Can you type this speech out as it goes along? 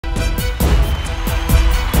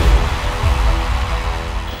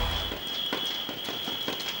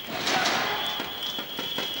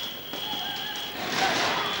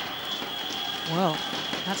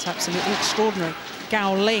That's absolutely extraordinary.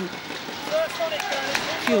 Gao Ling,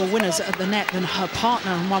 fewer winners at the net than her partner,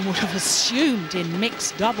 and one would have assumed in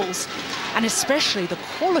mixed doubles, and especially the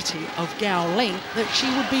quality of Gao Ling, that she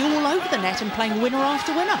would be all over the net and playing winner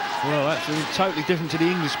after winner. Well, that's totally different to the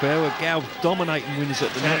English pair, where Gao's dominating winners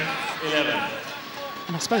at the net. 11.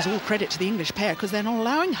 And I suppose all credit to the English pair, because they're not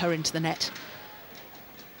allowing her into the net.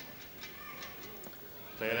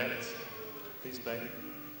 Play net. Please play.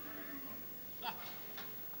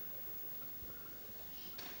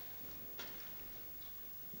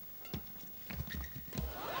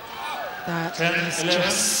 That is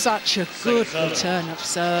just such a good return of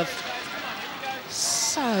serve.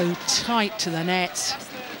 So tight to the net.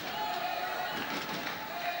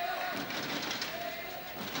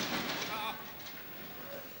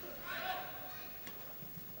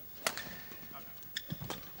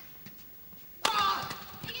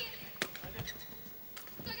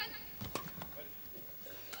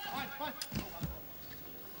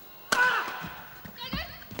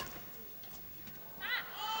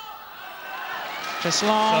 Just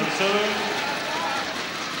long.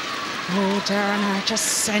 Oh, Darren, I just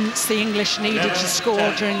sense the English needed to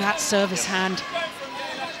score during that service hand.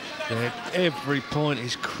 Yeah, every point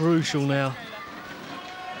is crucial now.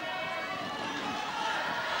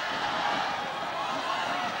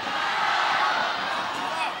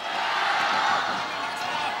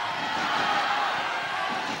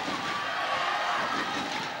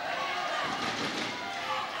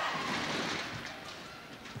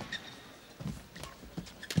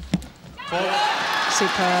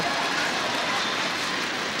 Superb.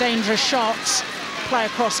 Dangerous shots, play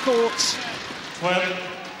across court.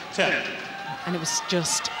 12-10. And it was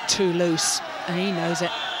just too loose, and he knows it.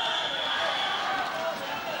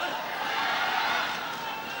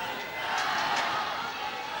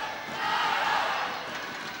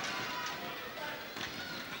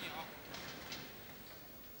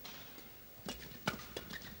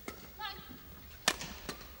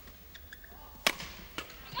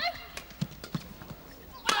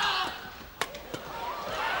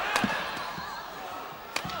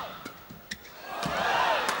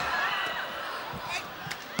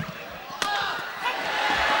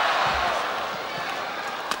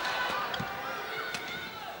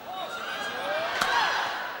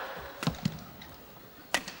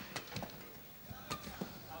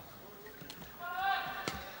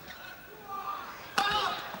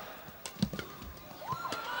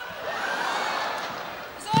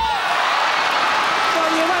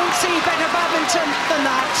 Better badminton than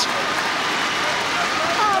that.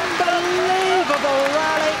 Unbelievable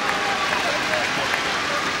rally.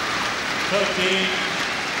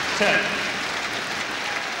 13-10.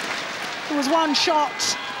 There was one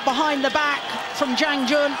shot behind the back from Zhang.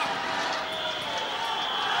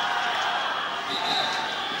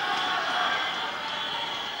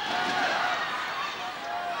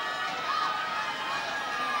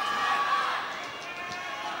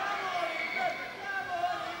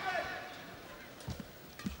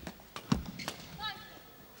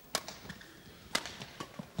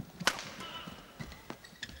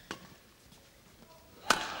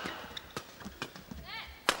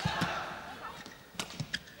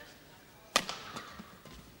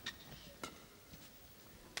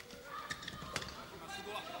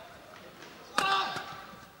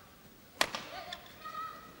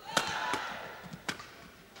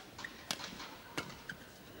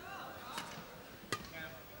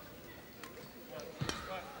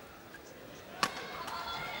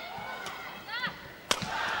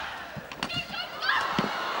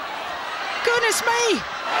 Goodness me!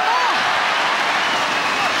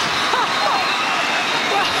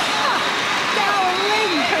 Gao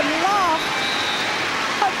Ling can laugh.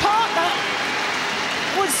 Her partner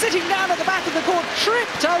was sitting down at the back of the court,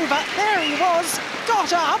 tripped over. There he was,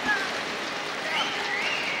 got up.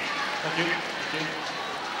 Thank you.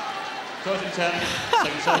 12-10.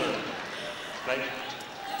 Second serve. Play.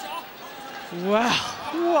 Wow,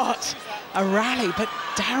 what a rally. But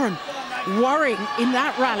Darren, worrying in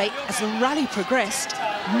that rally as the rally progressed.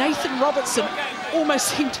 Nathan Robertson almost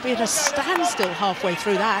seemed to be at a standstill halfway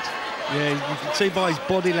through that. Yeah, you can see by his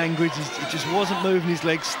body language, he just wasn't moving his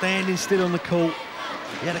legs, standing still on the court.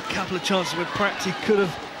 He had a couple of chances where perhaps he could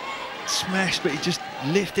have smashed, but he just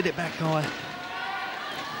lifted it back high.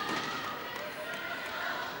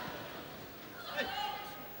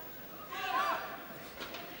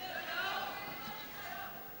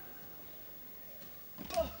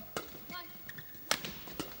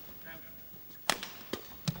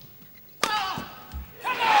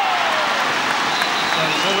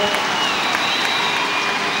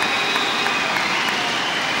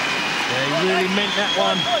 that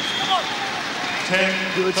one. 10,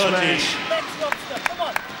 Good 13. smash. Come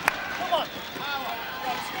on. Come on.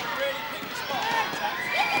 Really pick the spot.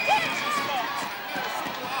 Use your spots.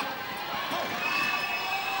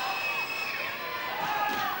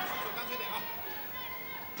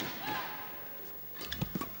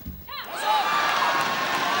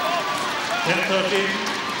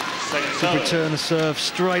 Good return of serve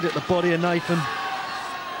straight at the body of Nathan.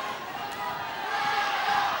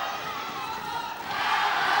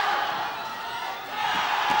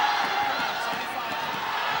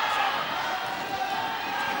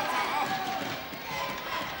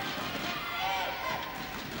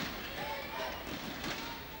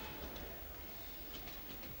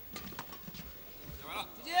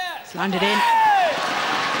 It's landed in.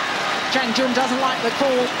 Zhang doesn't like the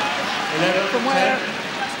call. 11, From where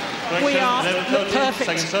 10. we are, 11, look 13, perfect.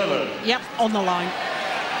 second server. Yep, on the line.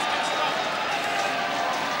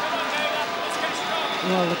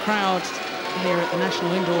 Well, the crowd here at the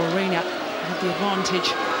National Indoor Arena have the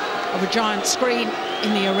advantage of a giant screen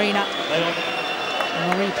in the arena.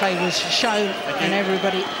 And the replay was shown and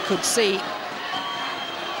everybody could see.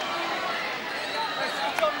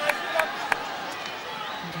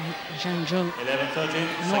 Zhang, 11, 13,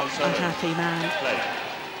 not second a server. happy man. Play.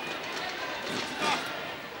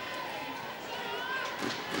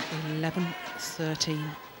 11-13.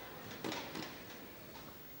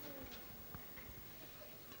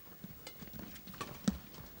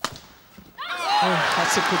 Oh,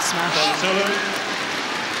 that's a good smash. Second server.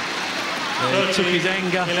 He took his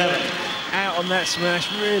anger 11. out on that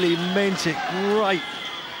smash, really meant it. Great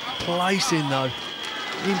placing though,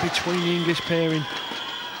 in between the English pairing.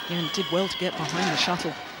 Yeah, and did well to get behind the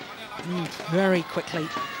shuttle very quickly.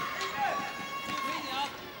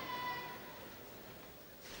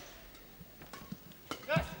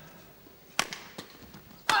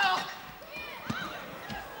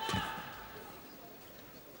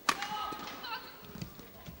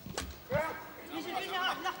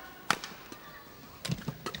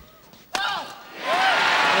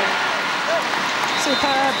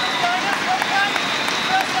 Superb.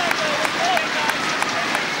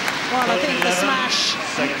 Well, I think the smash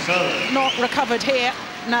Second server. not recovered here.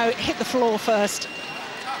 No, it hit the floor first.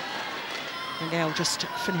 And Gail just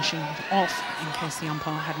finishing off in case the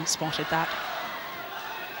umpire hadn't spotted that.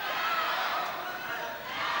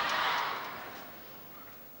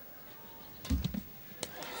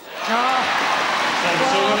 Second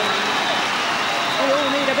server. We all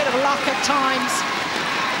need a bit of luck at times.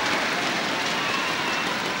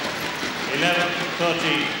 11,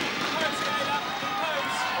 13.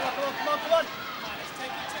 Come on. Let's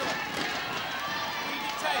take it to it.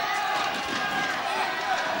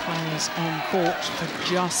 Players on court for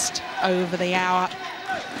just over the hour.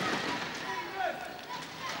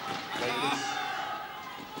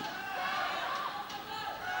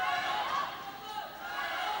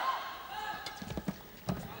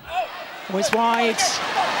 Was wide.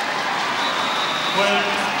 12,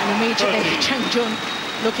 And immediately 13. Zhang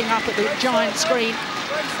looking up at the giant screen.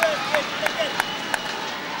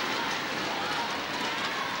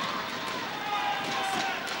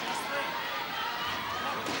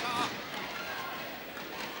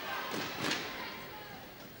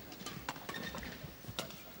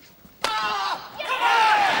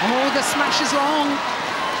 Oh, the smash is long.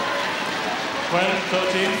 12,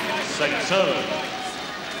 13, second server.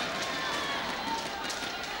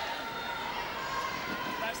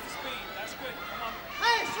 That's the speed. That's good. Come on.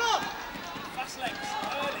 Hey, stop! Fast legs.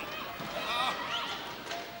 Early.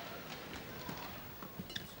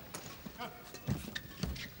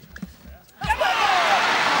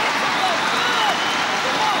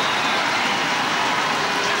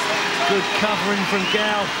 Good covering from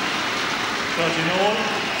Gao. 13 all,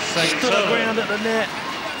 second Stood server. around at the net.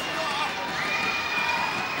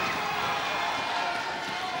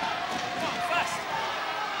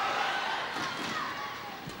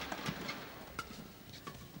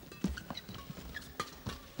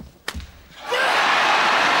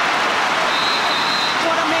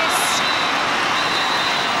 What a miss.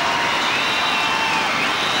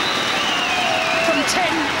 From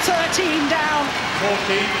 10-13 down.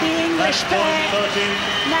 14, The English match pair point,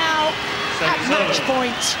 13. now at Second match serve.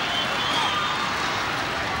 point. Serve.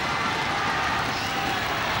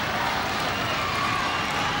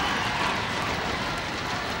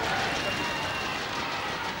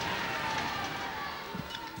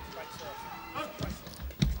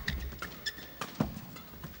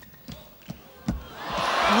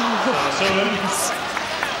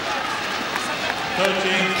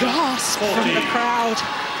 13, Gasp from 14. the crowd.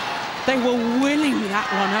 They were willing that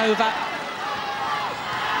one over.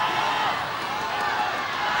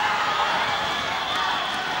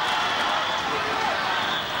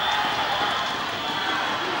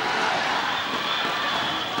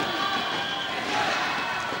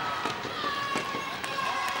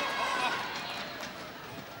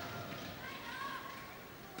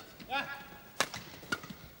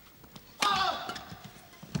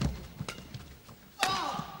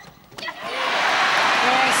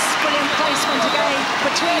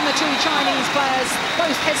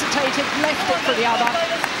 hesitated, left it for the other.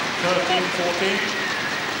 13-14,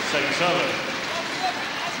 6-7.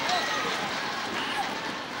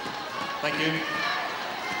 Thank you.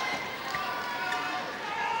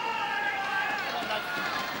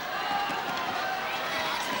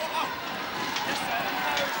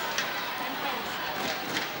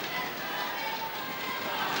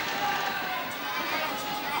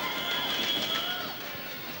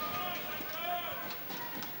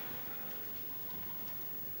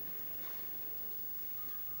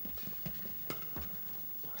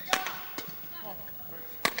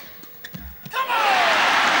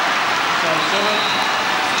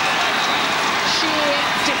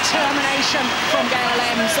 Determination from Gail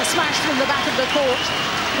Emms. A smash from the back of the court.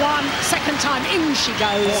 One second time in she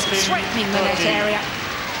goes, threatening the net area.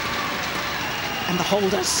 And the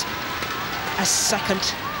holders a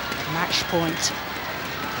second match point.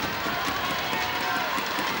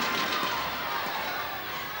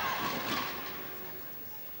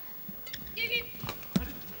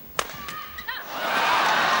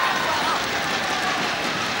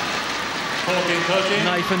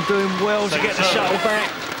 Nathan doing well to get the shuttle back.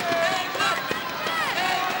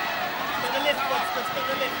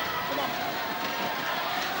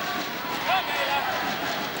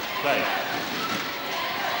 Play.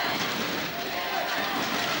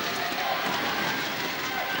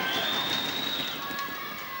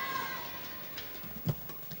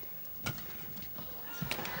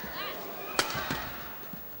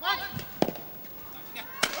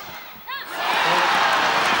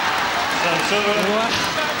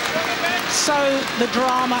 So the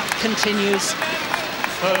drama continues.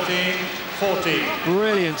 13-14.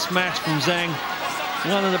 Brilliant smash from Zhang.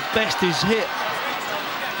 One of the best he's hit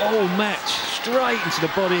all match. Straight into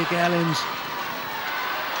the body of Gail Emms.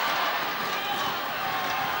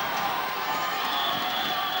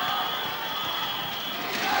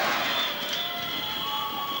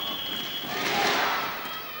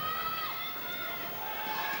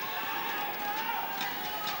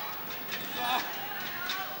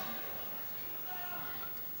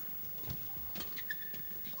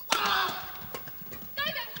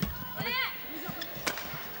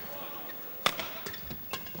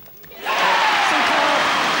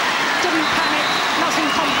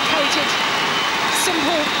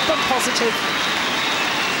 Positive.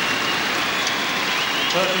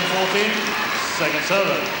 13-14, second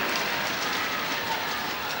server.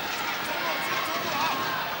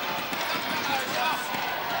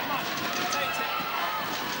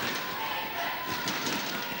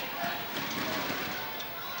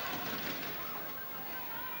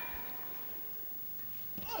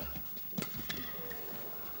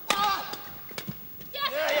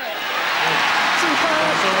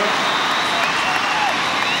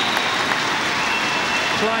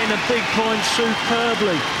 Playing the big point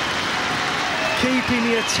superbly. Keeping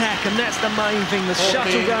the attack, and that's the main thing, the 14,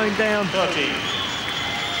 shuttle going down. 30.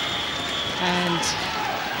 And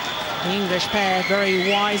the English pair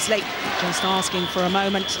very wisely just asking for a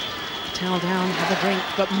moment. Towel down, have a drink,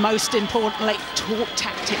 but most importantly, talk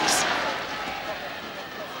tactics.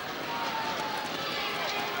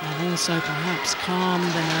 And also perhaps calm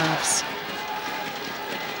the nerves.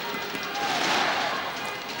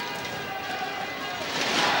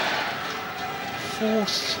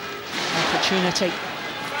 Fourth opportunity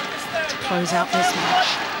to close out this match.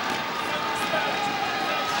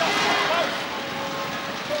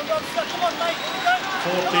 Come on, mate.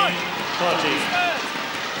 14-30.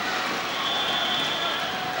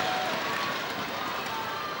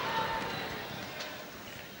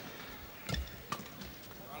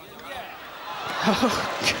 Oh,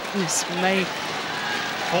 goodness me.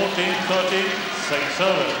 14-30, second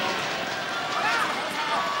server.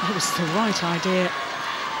 It was the right idea.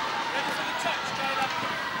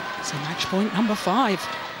 So match point number 5.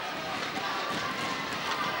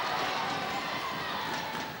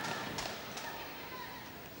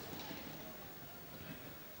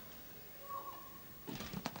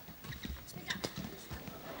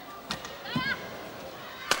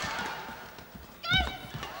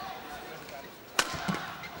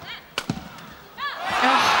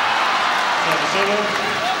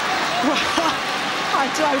 I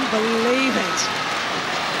don't believe it.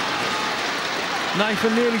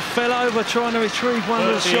 Nathan nearly fell over trying to retrieve one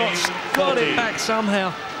of the shots. Got it back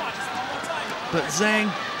somehow. But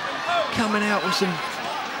Zhang coming out with some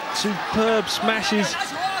superb smashes.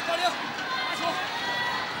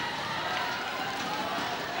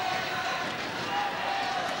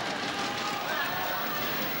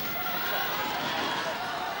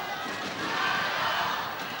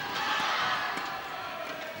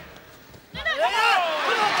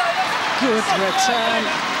 Good return.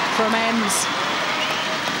 from Emms.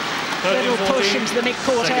 Little push into the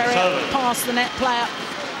mid-court area, past the net player.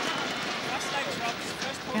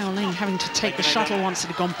 Gao Ling having to take the shuttle once it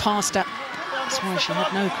had gone past her. That's why she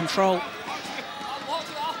had no control.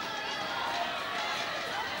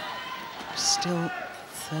 Still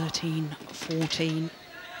 13-14.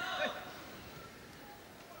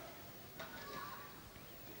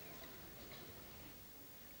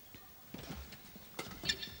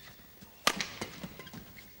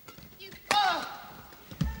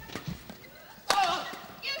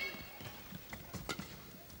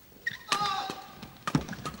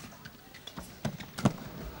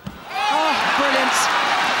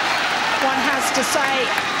 To say,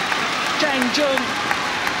 Zhang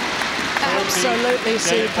absolutely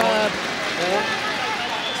superb.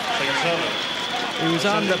 He was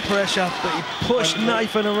under pressure, but he pushed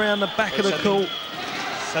Nathan around the back of the court.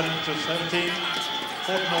 7-17,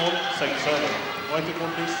 4-all, second serve. White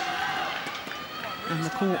court, please. And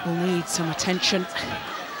the court will need some attention.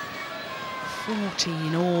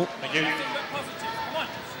 14-all. Thank you.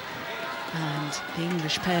 And the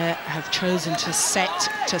English pair have chosen to set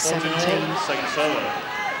to 17. Second serve.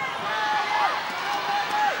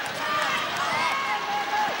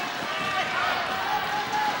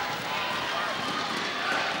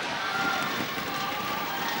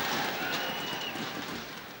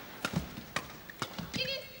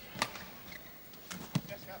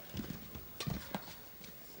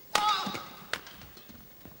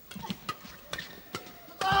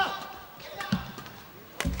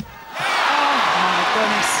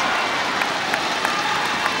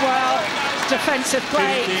 Defensive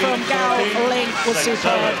play from Gao Ling was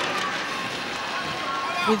superb.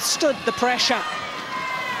 Withstood the pressure.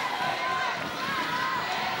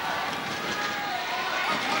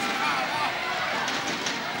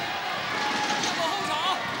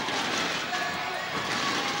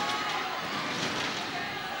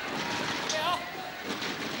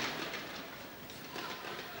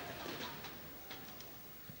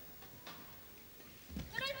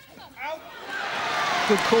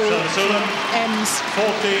 Good call from Emms.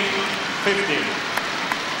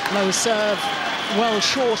 14-15. Low serve, well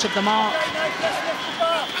short of the mark. Yeah,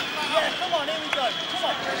 come on, here we go. Come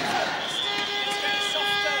on.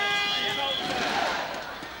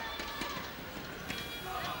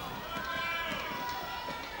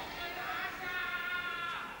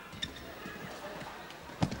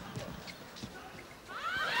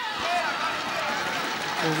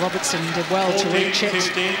 Well, Robertson did well to reach it.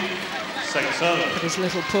 15, second serve. But his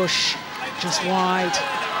little push just wide.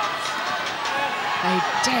 They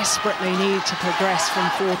desperately need to progress from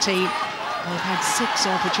 14. They've had 6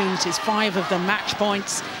 opportunities, 5 of them match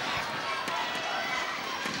points.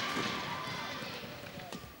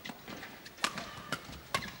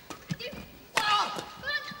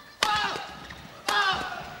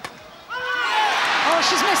 Oh,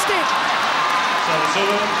 she's missed it.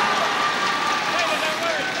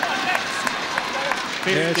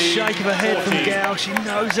 Yeah, shake of her head from Gao. She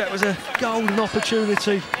knows that was a golden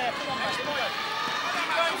opportunity.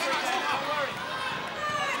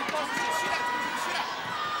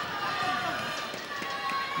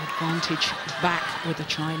 Advantage back with the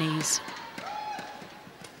Chinese.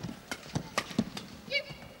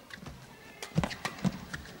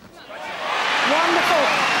 Wonderful.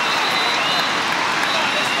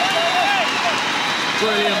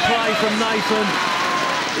 Brilliant play from Nathan.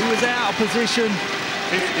 He was out of position.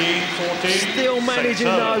 15-14. Still managing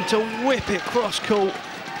though to whip it cross court.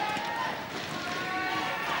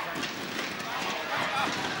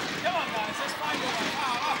 Come on, guys, let's find a way.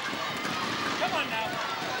 Come on now.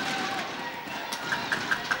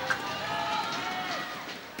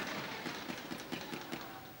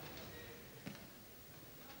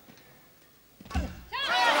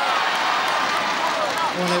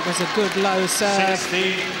 Well, it was a good low serve.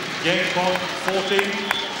 16, game point 14,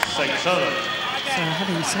 second serve. So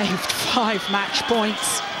having saved 5 match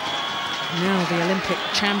points, now the Olympic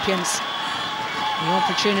champions, the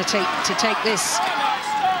opportunity to take this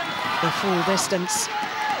the full distance.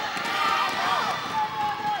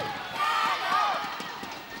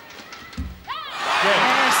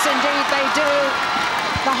 Yes, indeed they do.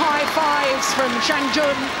 The high fives from Zhang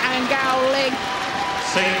and Gao Ling.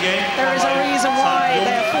 There is a reason why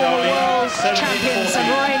they're former world champions and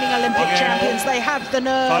reigning Olympic champions. They have the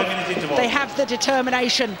nerve, they have the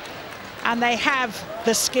determination, and they have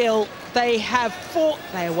the skill. They have fought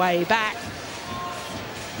their way back,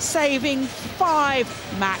 saving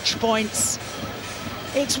 5 match points.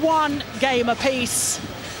 It's 1 game apiece.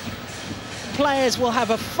 Players will have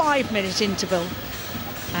a 5-minute interval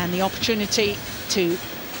and the opportunity to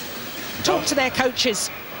talk to their coaches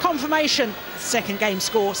confirmation, second game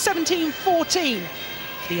score 17-14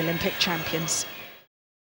 for the Olympic champions.